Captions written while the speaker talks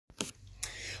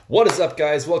What is up,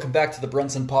 guys? Welcome back to the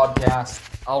Brunson Podcast.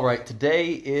 All right,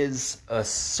 today is a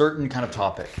certain kind of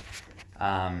topic.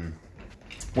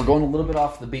 We're going a little bit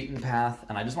off the beaten path,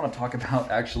 and I just want to talk about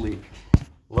actually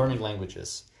learning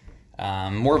languages.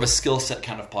 More of a skill set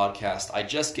kind of podcast. I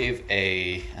just gave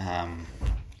had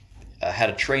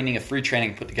a free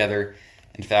training put together.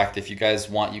 In fact, if you guys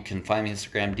want, you can find me on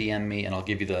Instagram, DM me, and I'll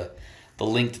give you the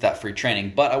link to that free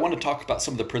training. But I want to talk about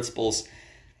some of the principles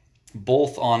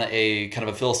both on a kind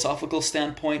of a philosophical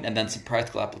standpoint and then some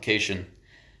practical application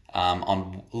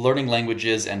on learning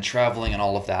languages and traveling and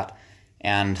all of that,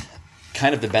 and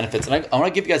kind of the benefits. And I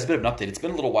want to give you guys a bit of an update. It's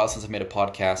been a little while since I've made a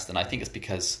podcast, and I think it's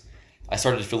because I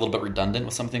started to feel a little bit redundant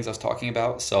with some things I was talking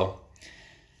about. So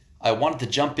I wanted to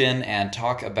jump in and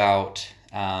talk about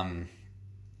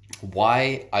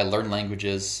why I learn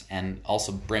languages and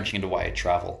also branching into why I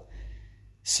travel.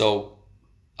 So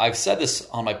I've said this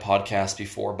on my podcast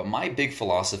before, but my big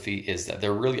philosophy is that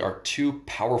there really are two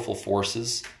powerful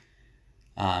forces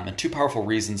and two powerful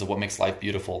reasons of what makes life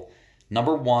beautiful.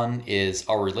 Number one is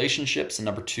our relationships, and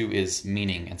number two is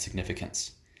meaning and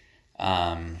significance.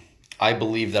 I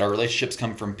believe that our relationships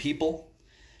come from people.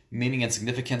 Meaning and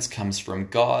significance comes from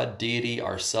God, deity,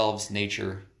 ourselves,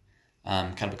 nature,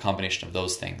 kind of a combination of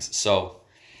those things. So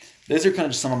those are kind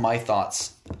of just some of my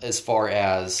thoughts as far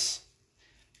as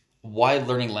why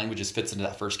learning languages fits into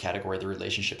that first category, the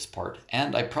relationships part.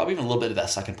 And I probably even a little bit of that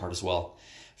second part as well.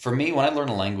 For me, when I learn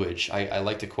a language, I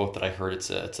like to quote that I heard. It's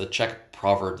a Czech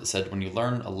proverb that said, when you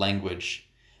learn a language,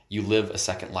 you live a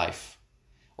second life.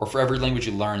 Or for every language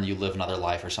you learn, you live another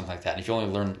life, or something like that. And if you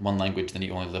only learn one language, then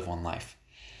you only live one life.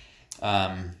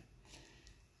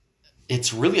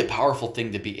 It's really a powerful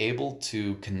thing to be able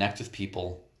to connect with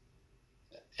people.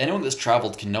 Anyone that's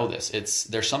traveled can know this.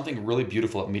 There's something really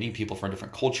beautiful at meeting people from a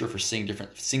different culture, for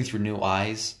seeing through new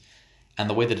eyes, and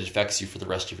the way that it affects you for the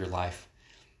rest of your life.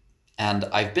 And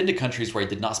I've been to countries where I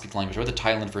did not speak the language. I went to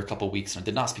Thailand for a couple of weeks and I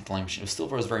did not speak the language. It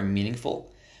was very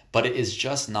meaningful, but it is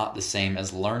just not the same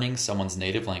as learning someone's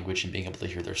native language and being able to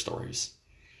hear their stories.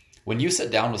 When you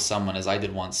sit down with someone, as I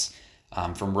did once,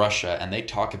 from Russia, and they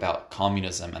talk about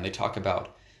communism and they talk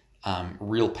about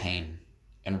real pain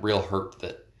and real hurt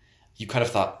that you kind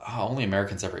of thought, oh, only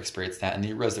Americans ever experience that. And then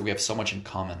you realize that we have so much in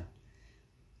common.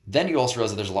 Then you also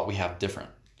realize that there's a lot we have different.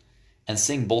 And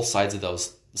seeing both sides of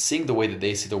those, seeing the way that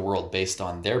they see the world based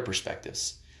on their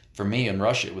perspectives. For me in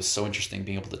Russia, it was so interesting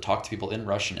being able to talk to people in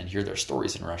Russian and hear their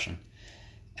stories in Russian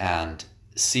and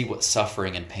see what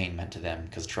suffering and pain meant to them.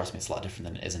 Because trust me, it's a lot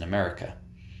different than it is in America.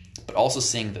 But also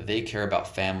seeing that they care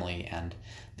about family, and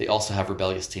they also have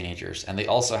rebellious teenagers, and they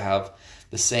also have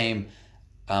the same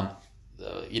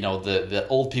the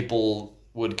old people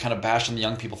would kind of bash on the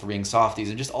young people for being softies,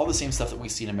 and just all the same stuff that we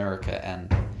see in America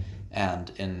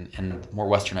and in more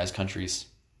westernized countries.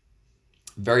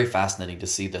 Very fascinating to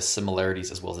see the similarities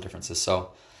as well as the differences.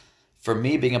 So for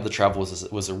me, being able to travel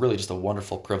was really just a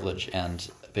wonderful privilege and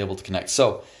be able to connect.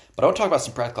 So, but I want to talk about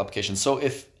some practical applications. So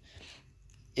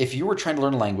if you were trying to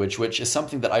learn a language, which is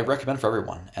something that I recommend for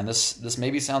everyone, and this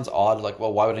maybe sounds odd, like,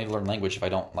 well, why would I need to learn language if I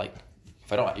don't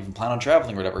even plan on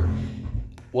traveling or whatever?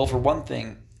 Well, for one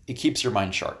thing, it keeps your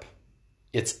mind sharp.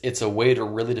 It's a way to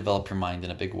really develop your mind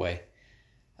in a big way.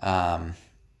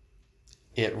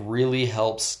 It really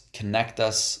helps connect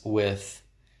us with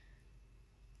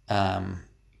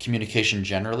communication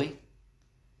generally.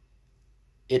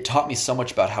 It taught me so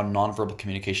much about how nonverbal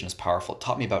communication is powerful. It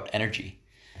taught me about energy.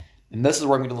 And this is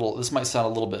where this might sound a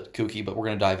little bit kooky, but we're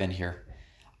going to dive in here.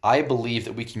 I believe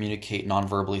that we communicate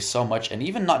non-verbally so much, and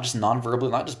even not just non-verbally,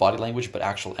 not just body language, but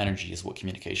actual energy is what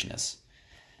communication is.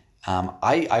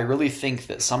 I really think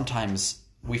that sometimes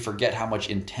we forget how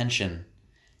much intention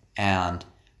and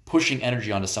pushing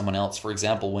energy onto someone else. For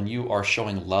example, when you are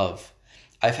showing love,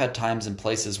 I've had times and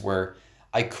places where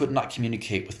I could not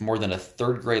communicate with more than a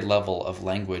third grade level of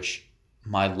language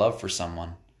my love for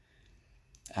someone.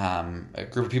 A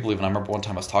group of people, even I remember one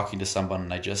time I was talking to someone,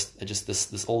 and I just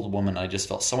this old woman, I just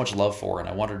felt so much love for her, and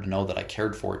I wanted her to know that I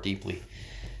cared for her deeply.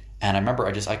 And I remember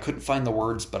I couldn't find the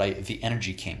words, but the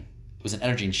energy came. It was an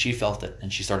energy, and she felt it,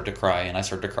 and she started to cry, and I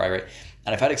started to cry, right?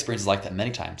 And I've had experiences like that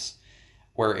many times,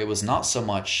 where it was not so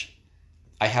much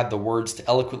I had the words to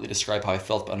eloquently describe how I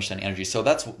felt, but understanding energy. So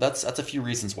that's a few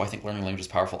reasons why I think learning language is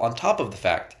powerful. On top of the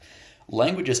fact,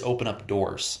 languages open up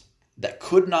doors that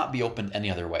could not be opened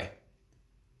any other way.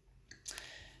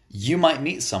 You might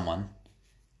meet someone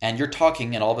and you're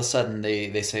talking, and all of a sudden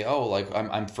they say, oh, like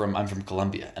I'm from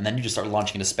Colombia. And then you just start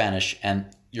launching into Spanish and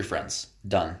you're friends.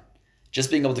 Done.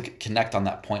 Just being able to connect on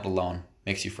that point alone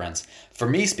makes you friends. For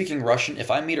me, speaking Russian,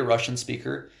 if I meet a Russian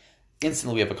speaker,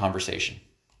 instantly we have a conversation.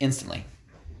 Instantly.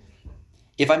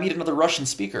 If I meet another Russian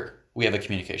speaker, we have a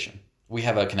connection,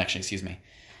 excuse me.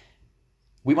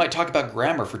 We might talk about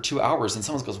grammar for 2 hours and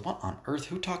someone goes, what on earth?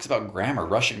 Who talks about grammar,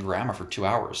 Russian grammar for 2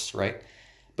 hours, right?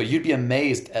 But you'd be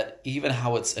amazed at even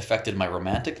how it's affected my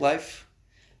romantic life,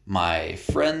 my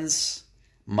friends,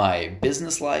 my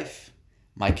business life,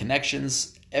 my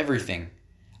connections, everything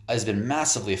has been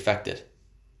massively affected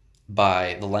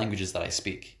by the languages that I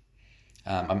speak.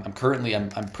 I'm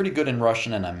pretty good in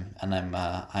Russian, and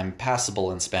I'm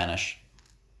passable in Spanish,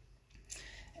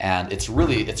 and it's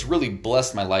really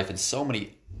blessed my life in so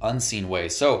many unseen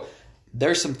ways. So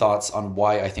there's some thoughts on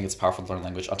why I think it's powerful to learn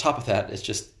language. On top of that, it's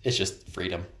just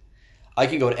freedom. I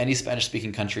can go to any Spanish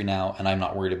speaking country now, and I'm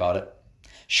not worried about it.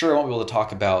 Sure, I won't be able to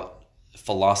talk about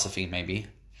philosophy maybe,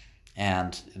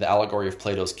 and the allegory of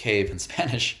Plato's cave in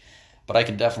Spanish. But I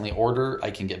can definitely order,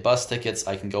 I can get bus tickets,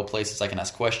 I can go places, I can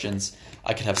ask questions,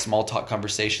 I can have small talk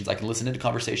conversations, I can listen into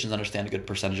conversations, understand a good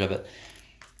percentage of it.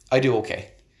 I do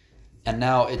okay. And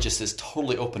now it just has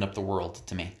totally opened up the world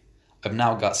to me. I've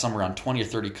now got somewhere around 20 or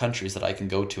 30 countries that I can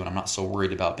go to, and I'm not so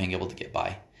worried about being able to get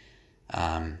by.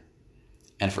 And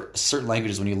for certain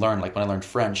languages, when you learn, like when I learned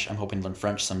French, I'm hoping to learn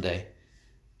French someday,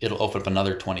 it'll open up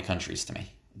another 20 countries to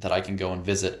me that I can go and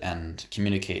visit and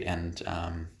communicate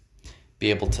and be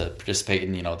able to participate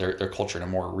in their culture in a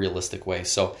more realistic way.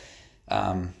 So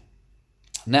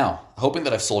now, hoping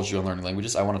that I've sold you on learning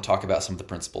languages, I want to talk about some of the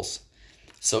principles.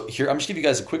 So here, I'm just going to give you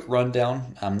guys a quick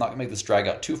rundown. I'm not going to make this drag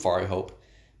out too far, I hope,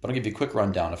 but I'll give you a quick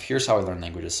rundown of here's how I learn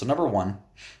languages. So number one,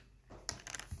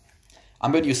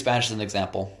 I'm going to use Spanish as an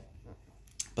example,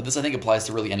 but this I think applies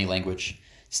to really any language.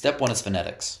 Step one is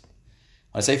phonetics.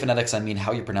 When I say phonetics, I mean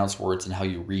how you pronounce words and how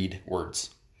you read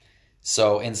words.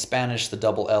 So in Spanish, the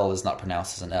double L is not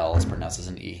pronounced as an L, it's pronounced as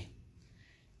an E.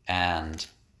 And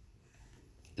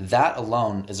that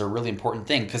alone is a really important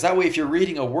thing, because that way if you're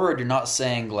reading a word, you're not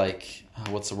saying like,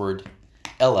 what's the word?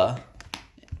 Ella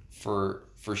for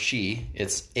she,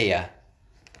 it's ella,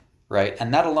 right?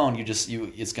 And that alone, it's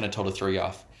going to totally throw you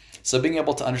off. So being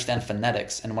able to understand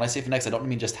phonetics, and when I say phonetics, I don't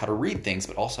mean just how to read things,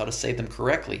 but also how to say them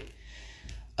correctly.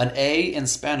 An A in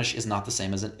Spanish is not the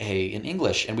same as an A in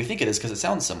English, and we think it is because it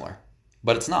sounds similar.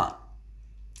 But it's not.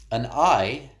 An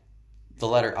I, the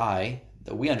letter I,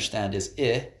 that we understand is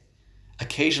I,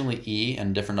 occasionally E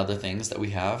and different other things that we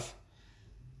have,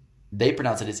 they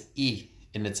pronounce it as E,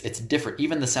 and it's different.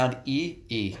 Even the sound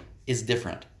E is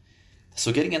different.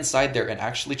 So getting inside there and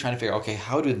actually trying to figure out, okay,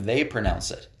 how do they pronounce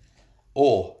it?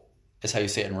 O is how you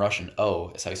say it in Russian.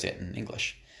 O is how you say it in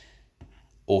English.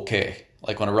 Okay.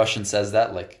 Like when a Russian says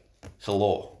that, like,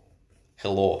 hello,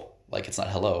 like it's not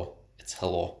hello, it's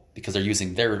hello. Because they're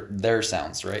using their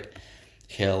sounds, right?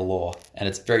 Hello. And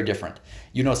it's very different.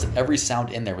 You notice that every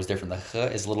sound in there was different. The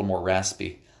H is a little more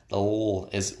raspy. The L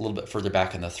is a little bit further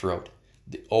back in the throat.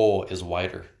 The O is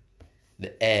wider.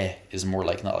 The E is more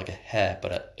like, not like a he,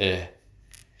 but a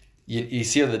You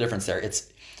see the difference there.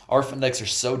 Our phonetics are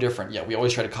so different, yet we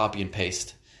always try to copy and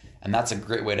paste. And that's a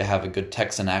great way to have a good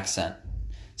Texan accent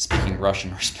speaking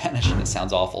Russian or Spanish, and it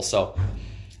sounds awful. So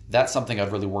that's something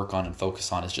I'd really work on and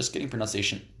focus on, is just getting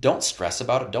pronunciation. Don't stress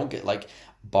about it. Don't get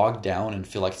bogged down and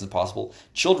feel like it's impossible.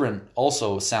 Children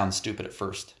also sound stupid at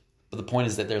first, but the point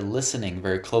is that they're listening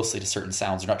very closely to certain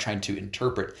sounds. They're not trying to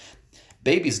interpret.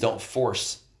 Babies don't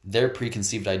force their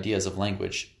preconceived ideas of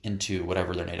language into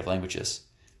whatever their native language is.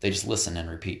 They just listen and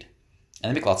repeat. And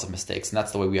they make lots of mistakes, and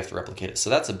that's the way we have to replicate it. So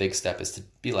that's a big step, is to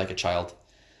be like a child.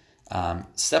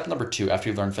 Step number 2, after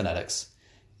you've learned phonetics,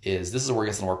 this is where it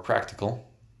gets a little more practical.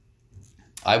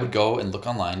 I would go and look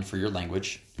online for your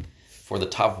language for the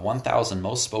top 1,000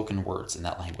 most spoken words in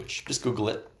that language. Just Google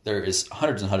it. There is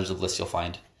hundreds and hundreds of lists you'll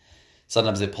find.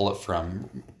 Sometimes they pull it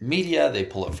from media, they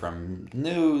pull it from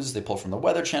news, they pull it from the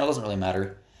Weather Channel, doesn't really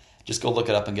matter. Just go look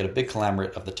it up and get a big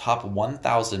conglomerate of the top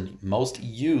 1,000 most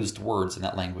used words in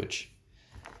that language.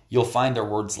 You'll find there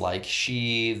words like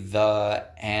she, the,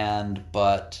 and,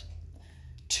 but,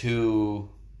 to,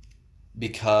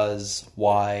 because,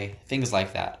 why, things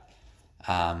like that.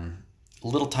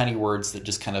 Little tiny words that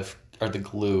just kind of are the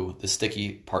glue, the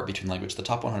sticky part between language. The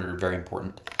top 100 are very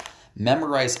important.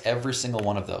 Memorize every single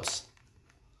one of those.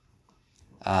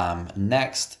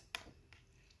 Next,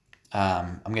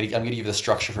 I'm going to give you the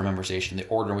structure for memorization, the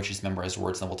order in which you memorize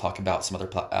words, and then we'll talk about some other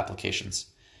applications.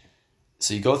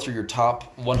 So you go through your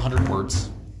top 100 words,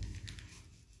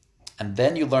 and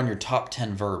then you learn your top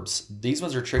 10 verbs. These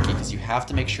ones are tricky because you have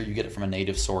to make sure you get it from a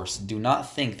native source. Do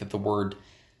not think that the word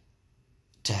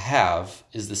to have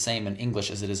is the same in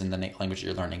English as it is in the language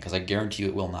you're learning, because I guarantee you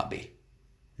it will not be.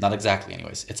 Not exactly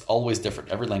anyways. It's always different.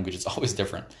 Every language is always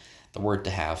different. The word to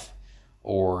have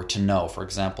or to know, for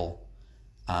example.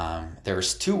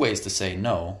 There's two ways to say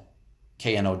no,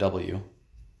 K-N-O-W,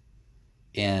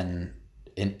 in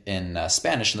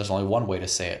Spanish, and there's only one way to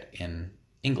say it in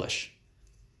English.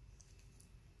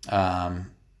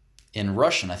 In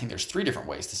Russian, I think there's 3 different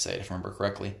ways to say it, if I remember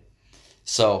correctly.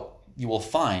 So you will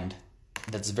find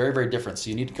that's very, very different. So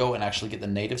you need to go and actually get the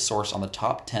native source on the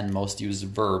top 10 most used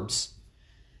verbs.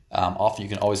 Often you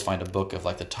can always find a book of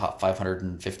like the top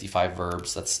 555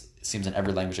 verbs. It seems in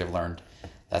every language I've learned,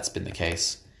 that's been the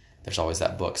case. There's always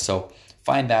that book. So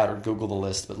find that or Google the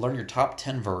list, but learn your top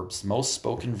 10 verbs, most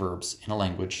spoken verbs in a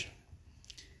language.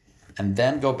 And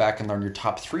then go back and learn your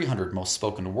top 300 most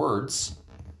spoken words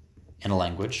in a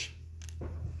language.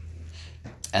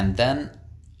 And then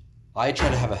I try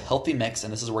to have a healthy mix,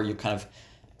 and this is where you kind of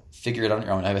figure it out on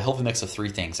your own. I have a healthy mix of 3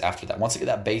 things after that. Once I get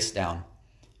that base down,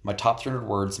 my top 300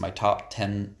 words, my top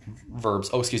 10 verbs,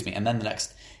 and then the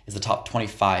next is the top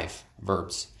 25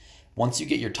 verbs. Once you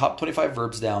get your top 25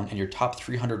 verbs down and your top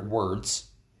 300 words,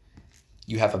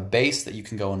 you have a base that you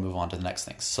can go and move on to the next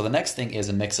things. So the next thing is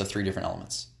a mix of 3 different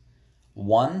elements.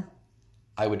 1,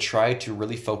 I would try to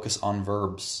really focus on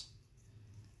verbs.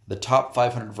 The top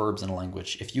 500 verbs in a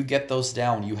language. If you get those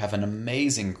down, you have an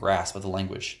amazing grasp of the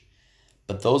language.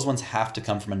 But those ones have to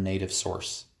come from a native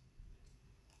source.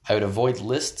 I would avoid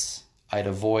lists. I'd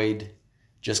avoid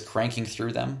just cranking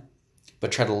through them.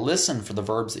 But try to listen for the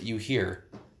verbs that you hear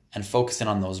and focus in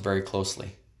on those very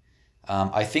closely.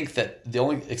 I think that the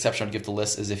only exception I'd give to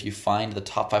lists is if you find the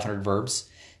top 500 verbs,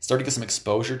 start to get some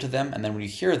exposure to them, and then when you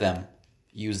hear them,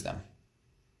 use them.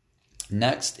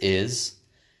 Next is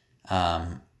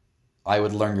I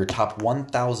would learn your top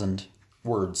 1,000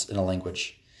 words in a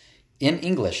language. In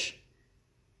English,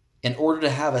 in order to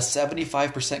have a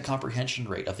 75% comprehension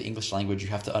rate of the English language, you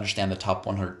have to understand the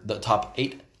top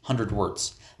 800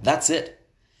 words. That's it.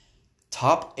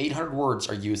 Top 800 words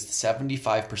are used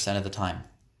 75% of the time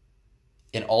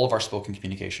in all of our spoken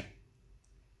communication.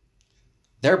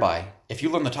 Thereby, if you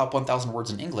learn the top 1,000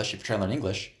 words in English, if you're trying to learn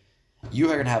English, you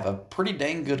are going to have a pretty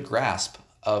dang good grasp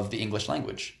of the English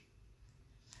language.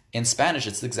 In Spanish,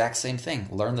 it's the exact same thing.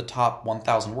 Learn the top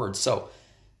 1,000 words. So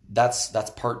that's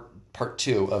part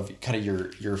 2 of kind of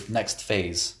your next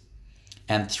phase.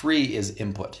 And 3 is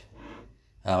input.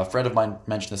 A friend of mine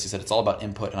mentioned this. He said it's all about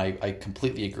input, and I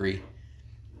completely agree.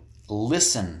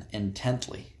 Listen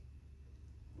intently.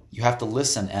 You have to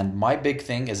listen. And my big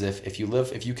thing is if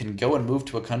you can go and move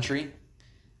to a country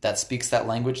that speaks that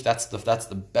language, that's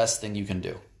the best thing you can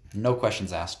do. No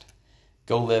questions asked.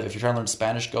 Go live. If you're trying to learn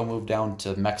Spanish, go move down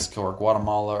to Mexico or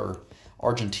Guatemala or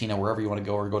Argentina, wherever you want to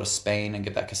go, or go to Spain and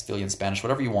get that Castilian Spanish,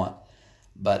 whatever you want.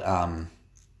 But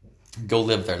go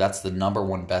live there. That's the number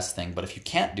one best thing. But if you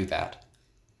can't do that,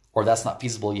 or that's not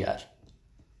feasible yet,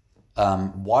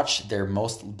 watch their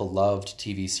most beloved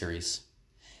TV series.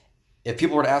 If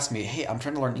people were to ask me, hey, I'm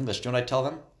trying to learn English, do you know what I'd tell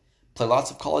them? Play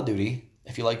lots of Call of Duty,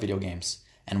 if you like video games,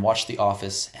 and watch The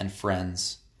Office and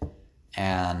Friends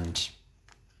and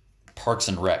Parks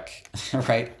and Rec,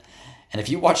 right? And if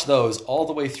you watch those all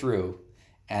the way through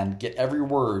and get every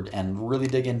word and really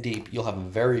dig in deep, you'll have a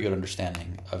very good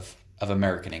understanding of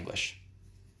American English.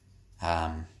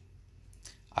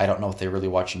 I don't know if they really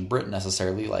watch in Britain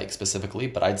necessarily, like specifically,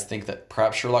 but I'd think that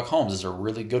perhaps Sherlock Holmes is a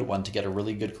really good one to get a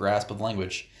really good grasp of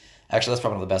language. Actually, that's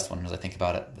probably one of the best ones as I think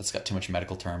about it. That's got too much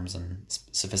medical terms and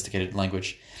sophisticated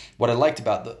language. What I liked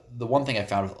about the one thing I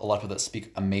found with a lot of people that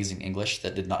speak amazing English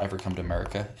that did not ever come to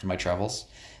America in my travels,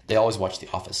 they always watch The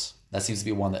Office. That seems to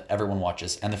be one that everyone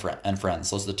watches, and Friends.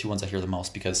 Those are the 2 ones I hear the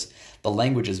most because the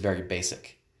language is very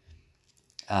basic.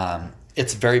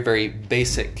 It's very, very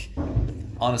basic.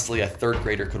 Honestly, a 3rd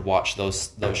grader could watch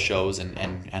those shows and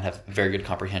have very good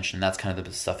comprehension. That's kind of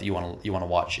the stuff that you want to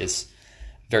watch is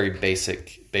very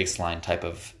basic baseline type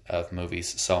of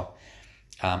movies. So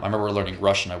I remember learning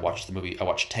Russian. I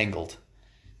watched Tangled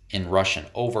in Russian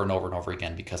over and over and over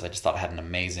again because I just thought it had an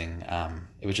amazing,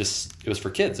 it was for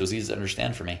kids. It was easy to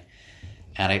understand for me.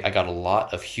 And I got a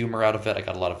lot of humor out of it. I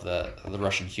got a lot of the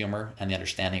Russian humor and the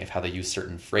understanding of how they use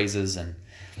certain phrases and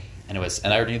I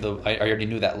already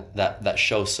knew that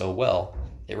show so well.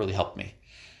 It really helped me.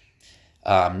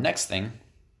 Next thing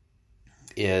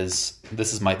is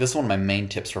this is one of my main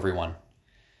tips for everyone,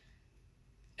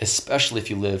 especially if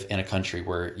you live in a country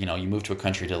where you move to a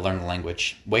country to learn the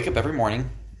language. Wake up every morning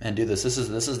and do this. This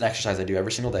is an exercise I do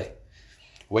every single day.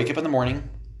 Wake up in the morning,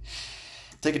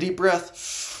 take a deep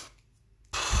breath,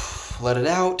 let it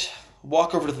out,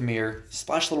 walk over to the mirror,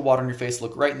 splash a little water on your face,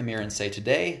 look right in the mirror and say,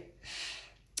 today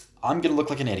I'm going to look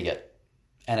like an idiot,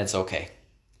 and it's okay.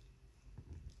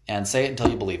 and say it until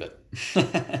you believe it.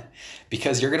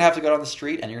 Because you're going to have to go down the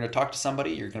street and you're going to talk to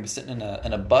somebody. You're going to be sitting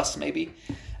in a bus maybe.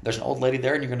 There's an old lady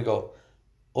there and you're going to go,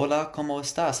 hola, ¿cómo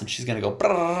estás? And she's going to go,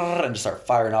 brrr, and just start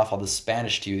firing off all this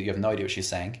Spanish to you. You have no idea what she's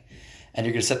saying. And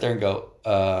you're going to sit there and go,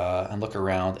 and look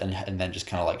around and then just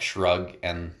kind of like shrug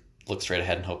and look straight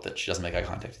ahead and hope that she doesn't make eye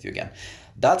contact with you again.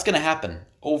 That's going to happen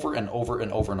over and over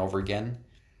and over and over again.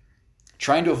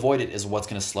 Trying to avoid it is what's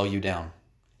going to slow you down.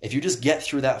 If you just get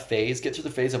through that phase, get through the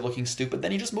phase of looking stupid,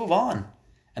 then you just move on.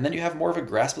 And then you have more of a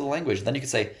grasp of the language. Then you can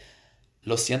say,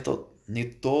 lo siento, ni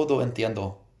todo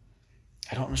entiendo.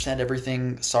 I don't understand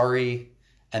everything, sorry.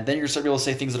 And then you're going to start being able to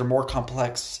say things that are more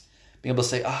complex. Being able to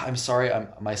say, I'm sorry,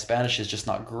 my Spanish is just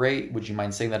not great. Would you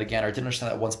mind saying that again? Or I didn't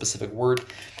understand that one specific word.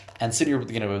 And soon you're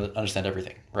going to understand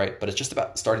everything, right? But it's just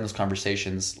about starting those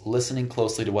conversations, listening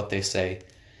closely to what they say,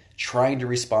 trying to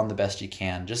respond the best you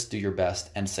can. Just do your best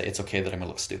and say, it's okay that I'm going to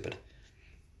look stupid.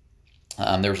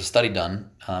 There was a study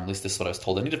done, at least this is what I was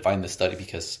told. I need to find this study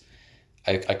because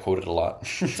I quote it a lot.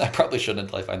 I probably shouldn't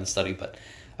until I find the study, but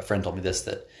a friend told me this,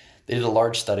 that they did a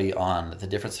large study on the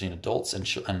difference between adults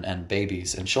and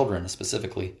babies and children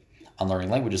specifically on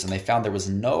learning languages, and they found there was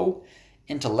no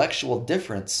intellectual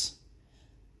difference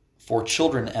for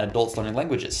children and adults learning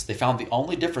languages. They found the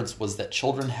only difference was that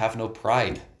children have no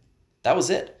pride. That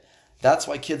was it. That's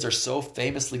why kids are so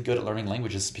famously good at learning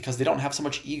languages, because they don't have so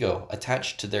much ego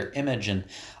attached to their image, and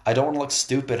I don't want to look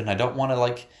stupid, and I don't want to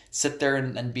like sit there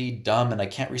and be dumb, and I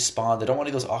can't respond. They don't want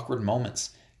any of those awkward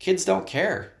moments. Kids don't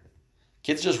care.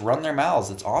 Kids just run their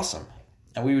mouths. It's awesome.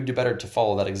 And we would do better to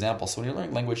follow that example. So when you're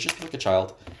learning language, just be like a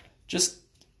child. Just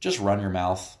run your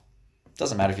mouth.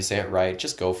 Doesn't matter if you say it right.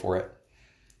 Just go for it.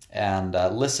 And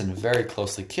listen very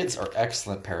closely. Kids are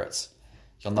excellent parrots.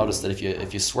 You'll notice that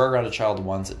if you swear around a child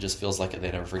once, it just feels like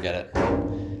they never forget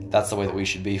it. That's the way that we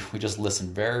should be. We just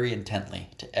listen very intently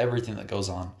to everything that goes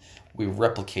on. We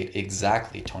replicate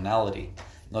exactly tonality.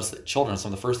 Notice that children,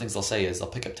 some of the first things they'll say is they'll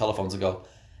pick up telephones and go,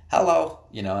 hello,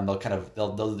 and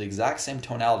they'll do the exact same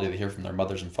tonality they hear from their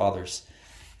mothers and fathers,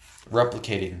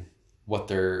 replicating what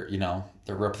they're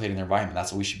replicating their environment.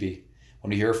 That's what we should be. When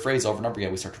we hear a phrase over and over again,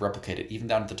 we start to replicate it, even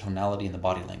down to the tonality and the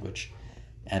body language,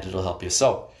 and it'll help you.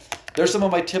 So there's some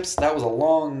of my tips. That was a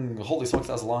long little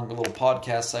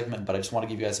podcast segment, but I just want to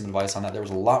give you guys some advice on that. There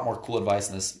was a lot more cool advice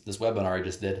in this webinar I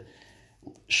just did.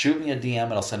 Shoot me a DM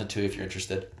and I'll send it to you if you're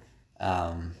interested.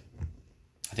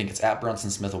 I think it's at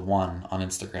BrunsonSmith1 on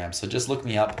Instagram. So just look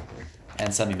me up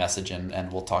and send me a message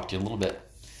and we'll talk to you in a little bit.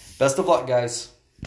 Best of luck, guys.